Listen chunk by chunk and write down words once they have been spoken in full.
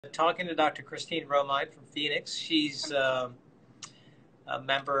Talking to Dr. Kristine Romine from Phoenix. She's a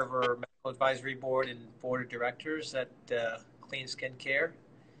member of our medical advisory board and board of directors at Clean Skin Care.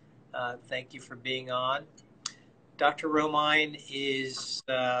 Thank you for being on. Dr. Romine is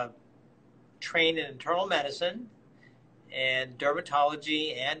trained in internal medicine and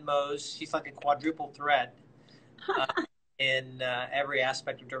dermatology and Mohs. She's like a quadruple threat in every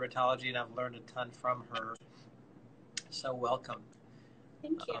aspect of dermatology, and I've learned a ton from her. So welcome.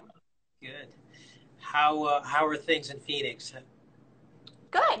 Thank you. Good. How are things in Phoenix?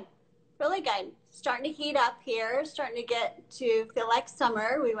 Good. Really good. Starting to heat up here, starting to get to feel like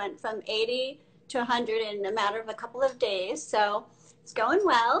summer. We went from 80 to 100 in a matter of a couple of days, so it's going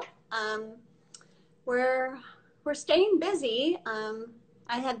well. We're staying busy.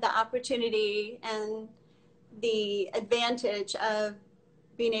 I had the opportunity and the advantage of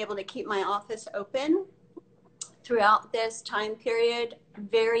being able to keep my office open throughout this time period.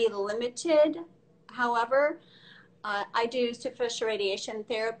 Very limited, however. I do superficial radiation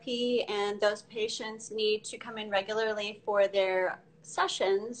therapy, and those patients need to come in regularly for their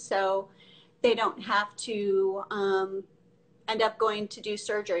sessions, so they don't have to end up going to do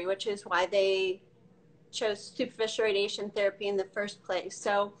surgery, which is why they chose superficial radiation therapy in the first place.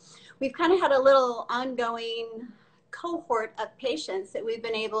 So we've kind of had a little ongoing cohort of patients that we've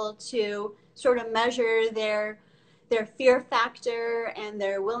been able to sort of measure their fear factor and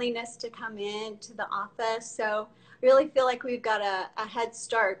their willingness to come in to the office. So I really feel like we've got a head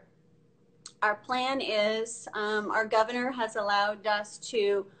start. Our plan is our governor has allowed us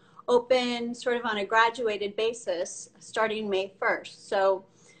to open sort of on a graduated basis starting May 1st. So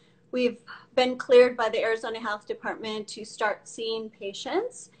we've been cleared by the Arizona Health Department to start seeing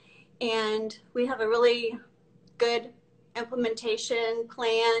patients, and we have a really good implementation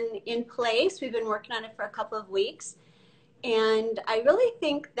plan in place. We've been working on it for a couple of weeks, and I really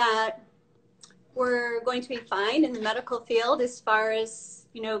think that we're going to be fine in the medical field as far as,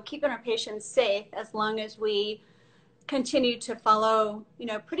 you know, keeping our patients safe, as long as we continue to follow, you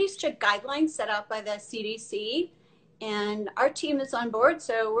know, pretty strict guidelines set out by the CDC. And our team is on board,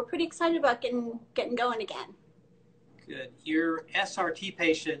 so we're pretty excited about getting going again. Good. Your SRT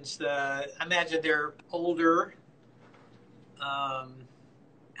patients, I imagine they're older.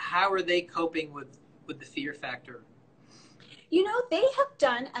 How are they coping with the fear factor? You know, they have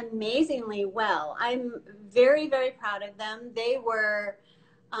done amazingly well. I'm very, very proud of them. They were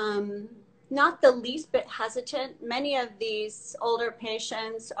not the least bit hesitant. Many of these older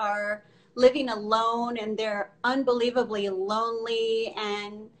patients are living alone, and they're unbelievably lonely,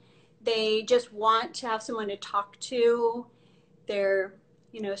 and they just want to have someone to talk to. Their,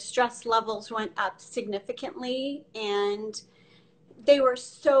 you know, stress levels went up significantly, and they were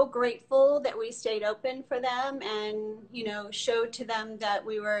so grateful that we stayed open for them and, you know, showed to them that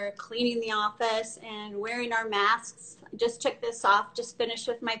we were cleaning the office and wearing our masks. I just took this off, just finished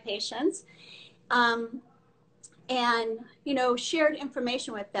with my patients. And, you know, shared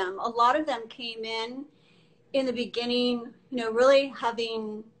information with them. A lot of them came in the beginning, you know, really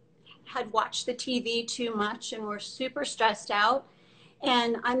had watched the TV too much and were super stressed out.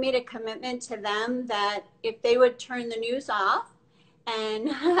 And I made a commitment to them that if they would turn the news off and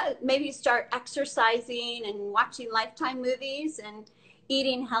maybe start exercising and watching Lifetime movies and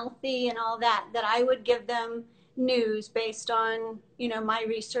eating healthy and all that, that I would give them news based on, you know, my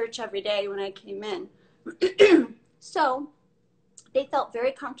research every day when I came in. So they felt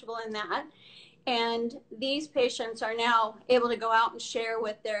very comfortable in that. And these patients are now able to go out and share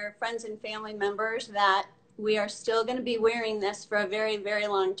with their friends and family members that we are still going to be wearing this for a very, very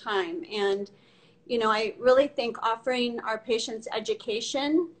long time. And, you know, I really think offering our patients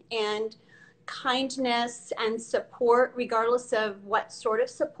education and kindness and support, regardless of what sort of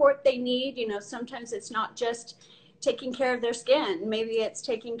support they need. You know, sometimes it's not just taking care of their skin. Maybe it's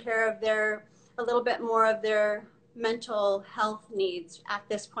taking care of a little bit more of their mental health needs at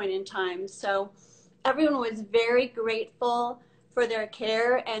this point in time. So everyone was very grateful for their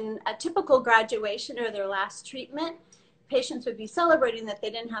care, and a typical graduation or their last treatment, patients would be celebrating that they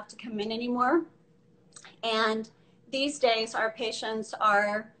didn't have to come in anymore. And these days our patients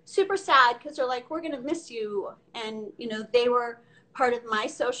are super sad because they're like, we're going to miss you. And, you know, they were part of my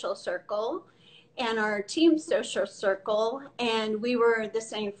social circle and our team's social circle, and we were the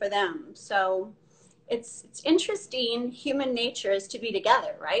same for them. So it's interesting. Human nature is to be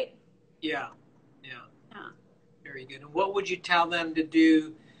together, right? Yeah. Very good. And what would you tell them to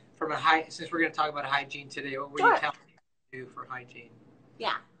do from since we're going to talk about hygiene today, what would you tell them to do for hygiene?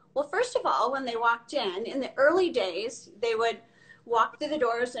 Yeah. Well, first of all, when they walked in the early days, they would walked through the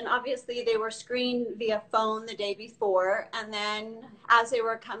doors, and obviously they were screened via phone the day before. And then as they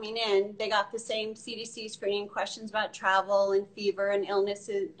were coming in, they got the same CDC screening questions about travel and fever and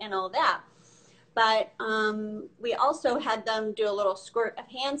illnesses and all that. But we also had them do a little squirt of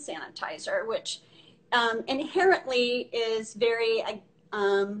hand sanitizer, which inherently is very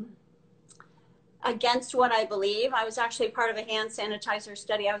against what I believe. I was actually part of a hand sanitizer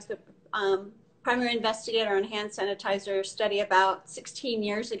study. I was the primary investigator on hand sanitizer study about 16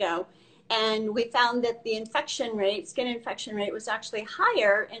 years ago. And we found that the infection rate, skin infection rate, was actually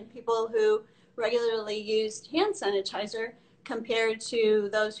higher in people who regularly used hand sanitizer compared to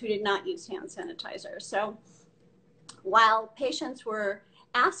those who did not use hand sanitizer. So while patients were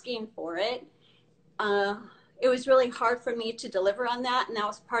asking for it, it was really hard for me to deliver on that, and that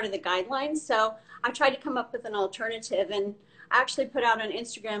was part of the guidelines. So I tried to come up with an alternative, and I actually put out on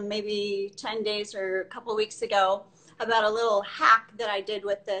Instagram maybe 10 days or a couple of weeks ago about a little hack that I did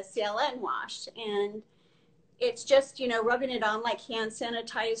with the CLN wash. And it's just, you know, rubbing it on like hand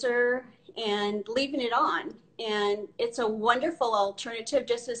sanitizer and leaving it on. And it's a wonderful alternative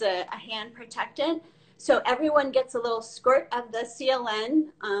just as a hand protectant. So everyone gets a little squirt of the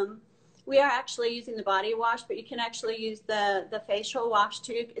CLN. We are actually using the body wash, but you can actually use the facial wash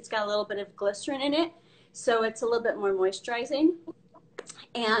too. It's got a little bit of glycerin in it, so it's a little bit more moisturizing.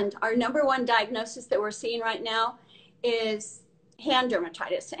 And our number one diagnosis that we're seeing right now is hand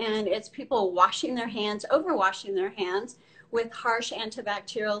dermatitis, and it's people washing their hands, overwashing their hands with harsh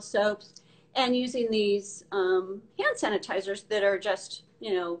antibacterial soaps and using these hand sanitizers that are just,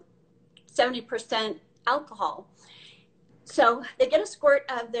 you know, 70% alcohol. So they get a squirt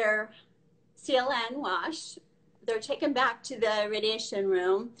of their CLN wash, they're taken back to the radiation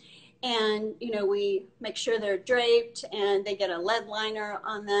room, and, you know, we make sure they're draped and they get a lead liner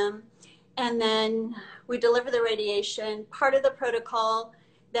on them. And then we deliver the radiation. Part of the protocol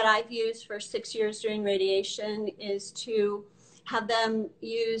that I've used for 6 years during radiation is to have them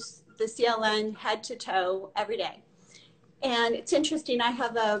use the CLN head to toe every day. And it's interesting, I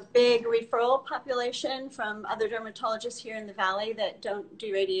have a big referral population from other dermatologists here in the Valley that don't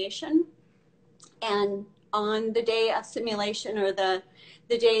do radiation. And on the day of simulation, or the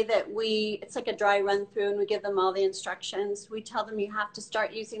day that it's like a dry run through and we give them all the instructions, we tell them you have to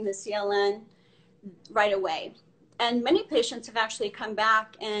start using the CLN right away. And many patients have actually come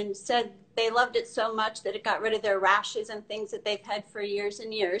back and said they loved it so much that it got rid of their rashes and things that they've had for years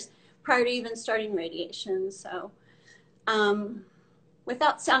and years prior to even starting radiation. So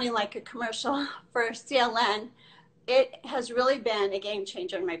without sounding like a commercial for CLN, it has really been a game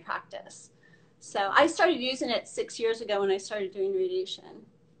changer in my practice. So I started using it 6 years ago when I started doing radiation.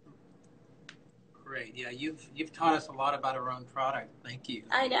 Great. Yeah, you've taught us a lot about our own product. Thank you.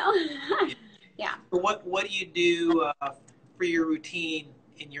 I know. Yeah. So what do you do for your routine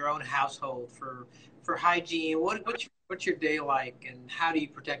in your own household for hygiene? What's your day like, and how do you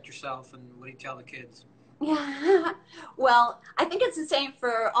protect yourself, and what do you tell the kids? Yeah, well, I think it's the same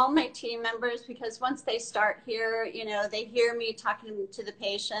for all my team members, because once they start here, you know, they hear me talking to the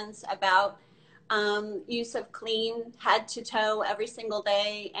patients about use of clean head to toe every single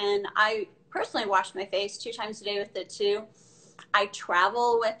day. And I personally wash my face 2 times a day with it too. I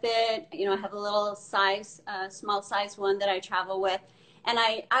travel with it. You know, I have a little size, small size one that I travel with. And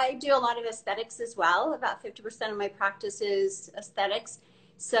I do a lot of aesthetics as well. About 50% of my practice is aesthetics.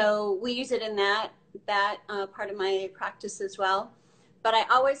 So we use it in that part of my practice as well. But I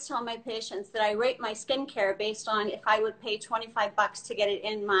always tell my patients that I rate my skincare based on if I would pay $25 to get it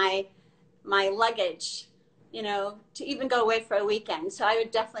in my luggage, you know, to even go away for a weekend. So I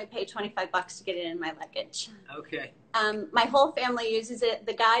would definitely pay $25 to get it in my luggage. Okay. My whole family uses it.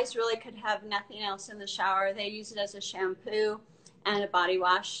 The guys really could have nothing else in the shower. They use it as a shampoo and a body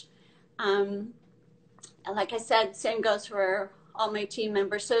wash. And like I said, same goes for all my team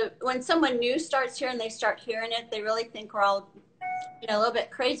members. So when someone new starts here and they start hearing it, they really think we're all, you know, a little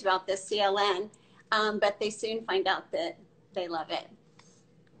bit crazy about this CLN, but they soon find out that they love it.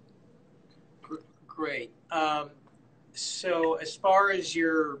 Great. So as far as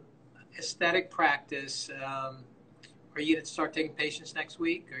your aesthetic practice, are you going to start taking patients next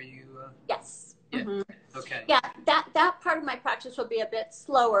week? Are you? Yes. Yeah. Mm-hmm. Okay. Yeah, that part of my practice will be a bit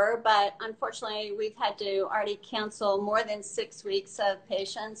slower, but unfortunately we've had to already cancel more than 6 weeks of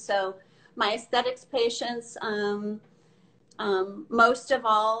patients. So my aesthetics patients, most of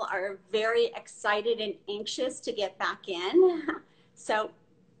all, are very excited and anxious to get back in. So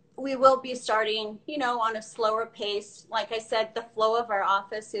we will be starting, you know, on a slower pace. Like I said, the flow of our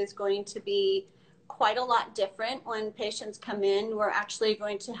office is going to be quite a lot different when patients come in. We're actually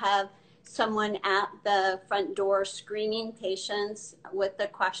going to have someone at the front door screening patients with the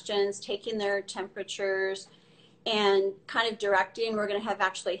questions, taking their temperatures, and kind of directing. We're going to have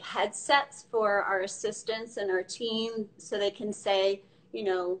actually headsets for our assistants and our team so they can say, you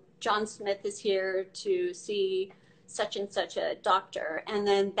know, John Smith is here to see such and such a doctor. And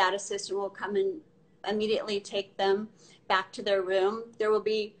then that assistant will come and immediately take them back to their room. There will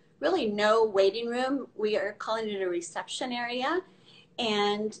be really no waiting room. We are calling it a reception area.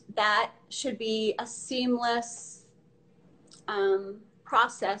 And that should be a seamless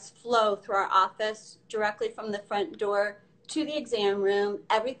process flow through our office directly from the front door to the exam room.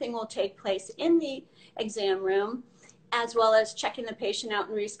 Everything will take place in the exam room, as well as checking the patient out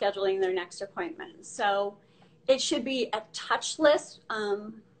and rescheduling their next appointment. So it should be a touchless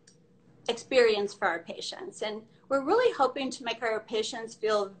experience for our patients. And we're really hoping to make our patients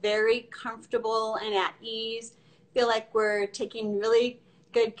feel very comfortable and at ease, feel like we're taking really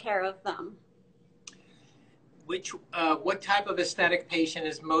good care of them. What type of aesthetic patient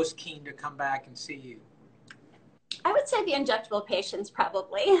is most keen to come back and see you? I would say the injectable patients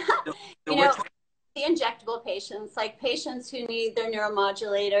probably. The injectable patients, like patients who need their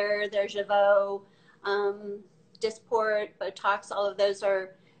neuromodulator, their Jeuveau, Dysport, Botox, all of those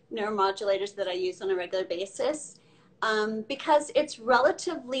are neuromodulators that I use on a regular basis. Because it's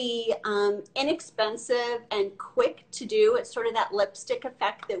relatively inexpensive and quick to do. It's sort of that lipstick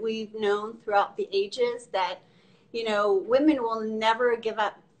effect that we've known throughout the ages, that, you know, women will never give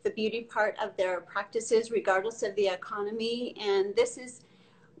up the beauty part of their practices regardless of the economy. And this is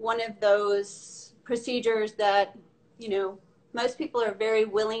one of those procedures that, you know, most people are very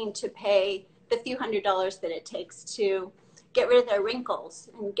willing to pay the few $100s that it takes to get rid of their wrinkles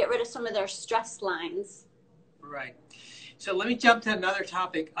and get rid of some of their stress lines. Right. So let me jump to another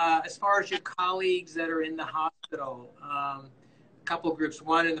topic. As far as your colleagues that are in the hospital, a couple of groups,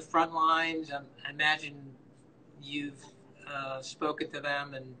 one in the front lines, I imagine you've spoken to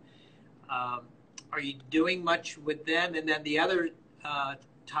them, and are you doing much with them? And then the other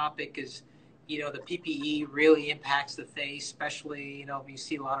topic is, you know, the PPE really impacts the face, especially, you know, you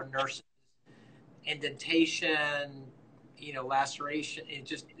see a lot of nurses, indentation, you know, laceration.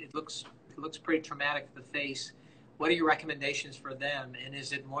 It looks pretty traumatic for the face. What are your recommendations for them? And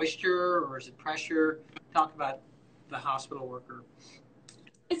is it moisture or is it pressure? Talk about the hospital worker.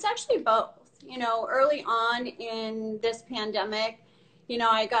 It's actually both. You know, early on in this pandemic, you know,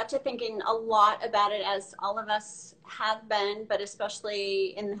 I got to thinking a lot about it, as all of us have been, but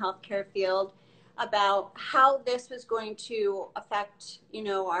especially in the healthcare field, about how this was going to affect, you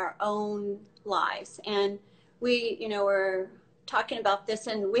know, our own lives. And we, you know, were talking about this,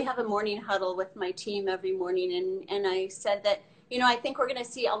 and we have a morning huddle with my team every morning. And I said that, you know, I think we're going to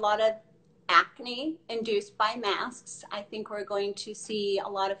see a lot of acne induced by masks. I think we're going to see a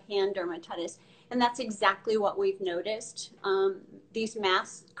lot of hand dermatitis. And that's exactly what we've noticed. These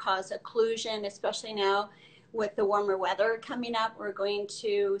masks cause occlusion, especially now with the warmer weather coming up. We're going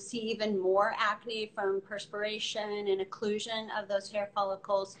to see even more acne from perspiration and occlusion of those hair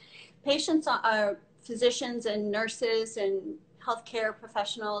follicles. Patients, physicians and nurses and healthcare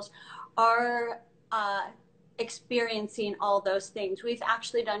professionals are experiencing all those things. We've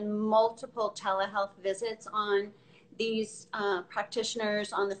actually done multiple telehealth visits on these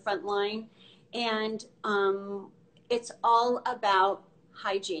practitioners on the front line, and it's all about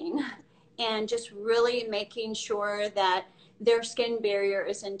hygiene and just really making sure that their skin barrier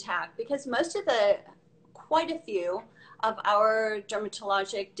is intact, because quite a few of our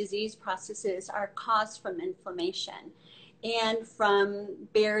dermatologic disease processes are caused from inflammation and from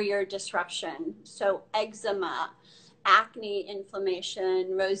barrier disruption. So eczema, acne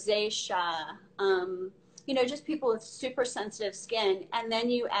inflammation, rosacea, you know, just people with super sensitive skin. And then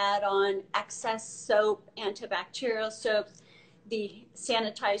you add on excess soap, antibacterial soaps, the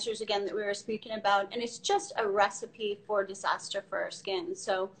sanitizers, again, that we were speaking about, and it's just a recipe for disaster for our skin.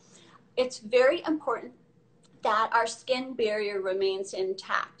 So it's very important that our skin barrier remains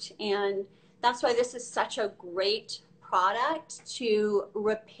intact. And that's why this is such a great product to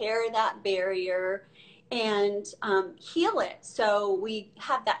repair that barrier and heal it. So we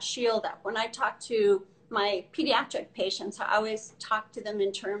have that shield up. When I talk to my pediatric patients, I always talk to them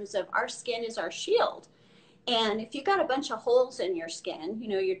in terms of our skin is our shield. And if you've got a bunch of holes in your skin, you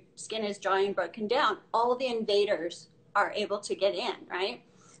know, your skin is dry and broken down, all the invaders are able to get in, right?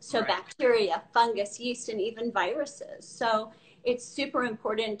 So right. Bacteria, fungus, yeast, and even viruses. So it's super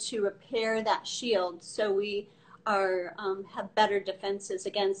important to repair that shield so we have better defenses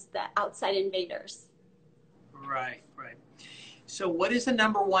against the outside invaders. Right, right. So what is the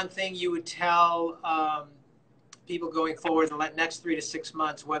number one thing you would tell people going forward in the next 3 to 6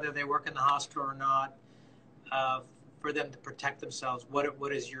 months, whether they work in the hospital or not, for them to protect themselves? What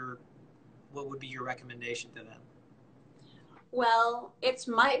would be your recommendation to them? Well, it's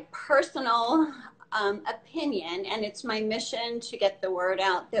my personal opinion, and it's my mission to get the word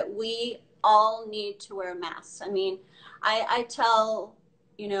out that we all need to wear masks. I mean, I tell,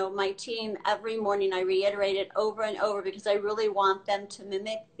 you know, my team every morning, I reiterate it over and over because I really want them to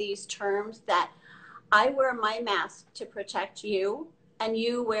mimic these terms that I wear my mask to protect you, and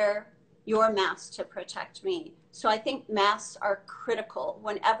you wear your mask to protect me. So I think masks are critical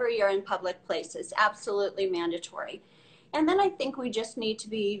whenever you're in public places, absolutely mandatory. And then I think we just need to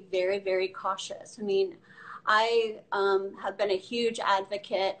be very, very cautious. I mean, I have been a huge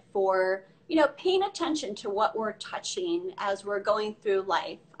advocate for, you know, paying attention to what we're touching as we're going through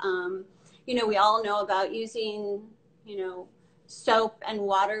life. You know, we all know about using, you know, soap and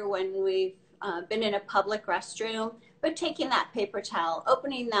water when we've been in a public restroom, but taking that paper towel,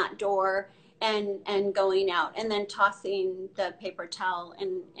 opening that door, and going out, and then tossing the paper towel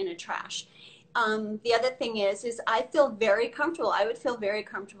in a trash. The other thing is I feel very comfortable. I would feel very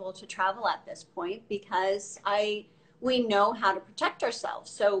comfortable to travel at this point because we know how to protect ourselves.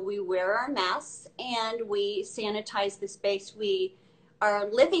 So we wear our masks and we sanitize the space we are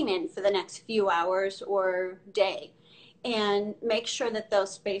living in for the next few hours or day, and make sure that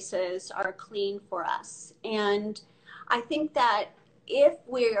those spaces are clean for us. And I think that if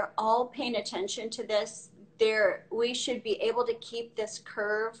we're all paying attention to this, we should be able to keep this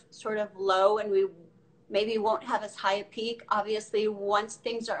curve sort of low, and we maybe won't have as high a peak. Obviously, once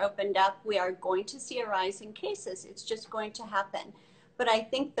things are opened up, we are going to see a rise in cases. It's just going to happen. But I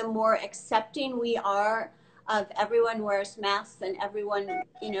think the more accepting we are of everyone wears masks and everyone,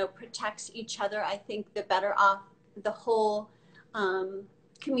 you know, protects each other, I think the better off the whole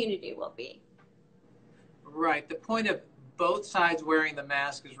community will be. Right. The point of both sides wearing the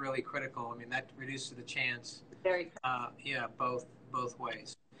mask is really critical. I mean, that reduces the chance. Very yeah, both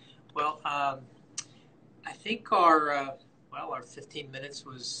ways. Well, I think our 15 minutes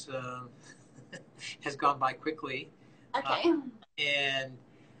was has gone by quickly. okay. And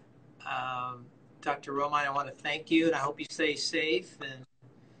Dr. Romine, I want to thank you, and I hope you stay safe. And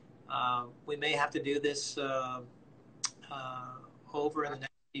we may have to do this over in the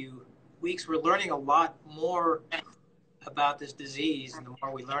next few weeks. We're learning a lot more about this disease, and the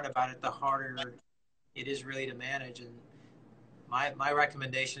more we learn about it, the harder it is really to manage. And my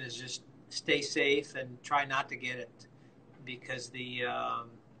recommendation is just stay safe and try not to get it, because the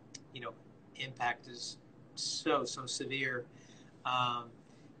impact is so severe.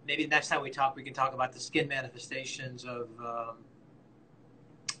 Maybe next time we talk, we can talk about the skin manifestations of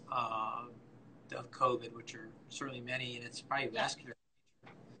COVID, which are certainly many, and it's probably vascular.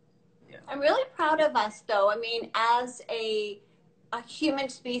 Yeah. I'm really proud of us, though. I mean, as a human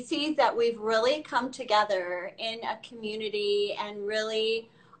species, that we've really come together in a community, and really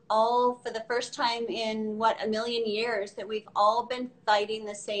all for the first time in a million years, that we've all been fighting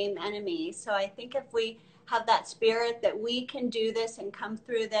the same enemy. So I think if we have that spirit that we can do this and come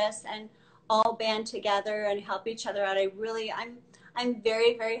through this and all band together and help each other out, I'm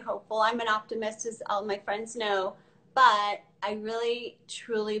very, very hopeful. I'm an optimist, as all my friends know, but I really,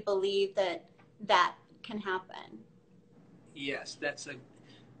 truly believe that can happen. Yes, that's a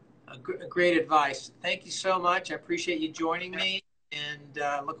great advice. Thank you so much. I appreciate you joining me,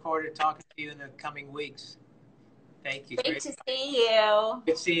 and look forward to talking to you in the coming weeks. Thank you. Great to see you.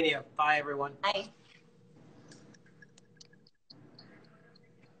 Good seeing you. Bye, everyone. Bye.